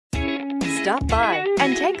Stop by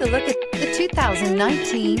and take a look at the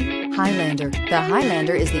 2019 Highlander. The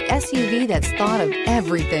Highlander is the SUV that's thought of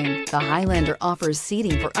everything. The Highlander offers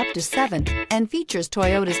seating for up to 7 and features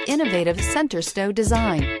Toyota's innovative center stow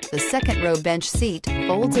design. The second row bench seat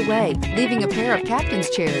folds away, leaving a pair of captain's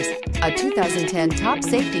chairs. A 2010 top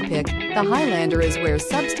safety pick, the Highlander is where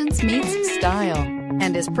substance meets style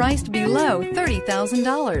and is priced below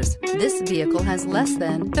 $30,000. This vehicle has less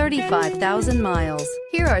than 35,000 miles.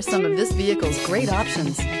 Here are some of this vehicle's great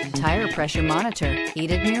options: tire pressure monitor,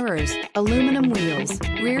 heated mirrors, aluminum wheels,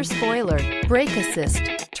 rear spoiler, brake assist,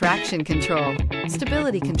 traction control,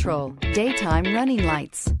 stability control, daytime running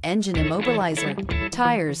lights, engine immobilizer,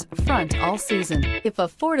 tires front all season. If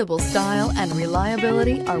affordable style and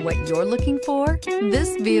reliability are what you're looking for,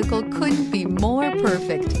 this vehicle couldn't be more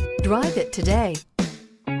perfect. Drive it today.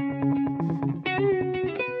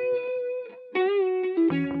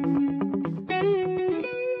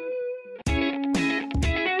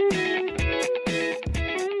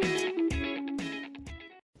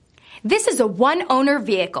 This is a one-owner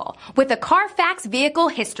vehicle with a Carfax Vehicle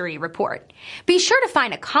History Report. Be sure to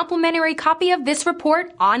find a complimentary copy of this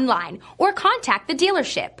report online or contact the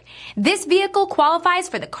dealership. This vehicle qualifies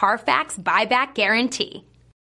for the Carfax Buyback Guarantee.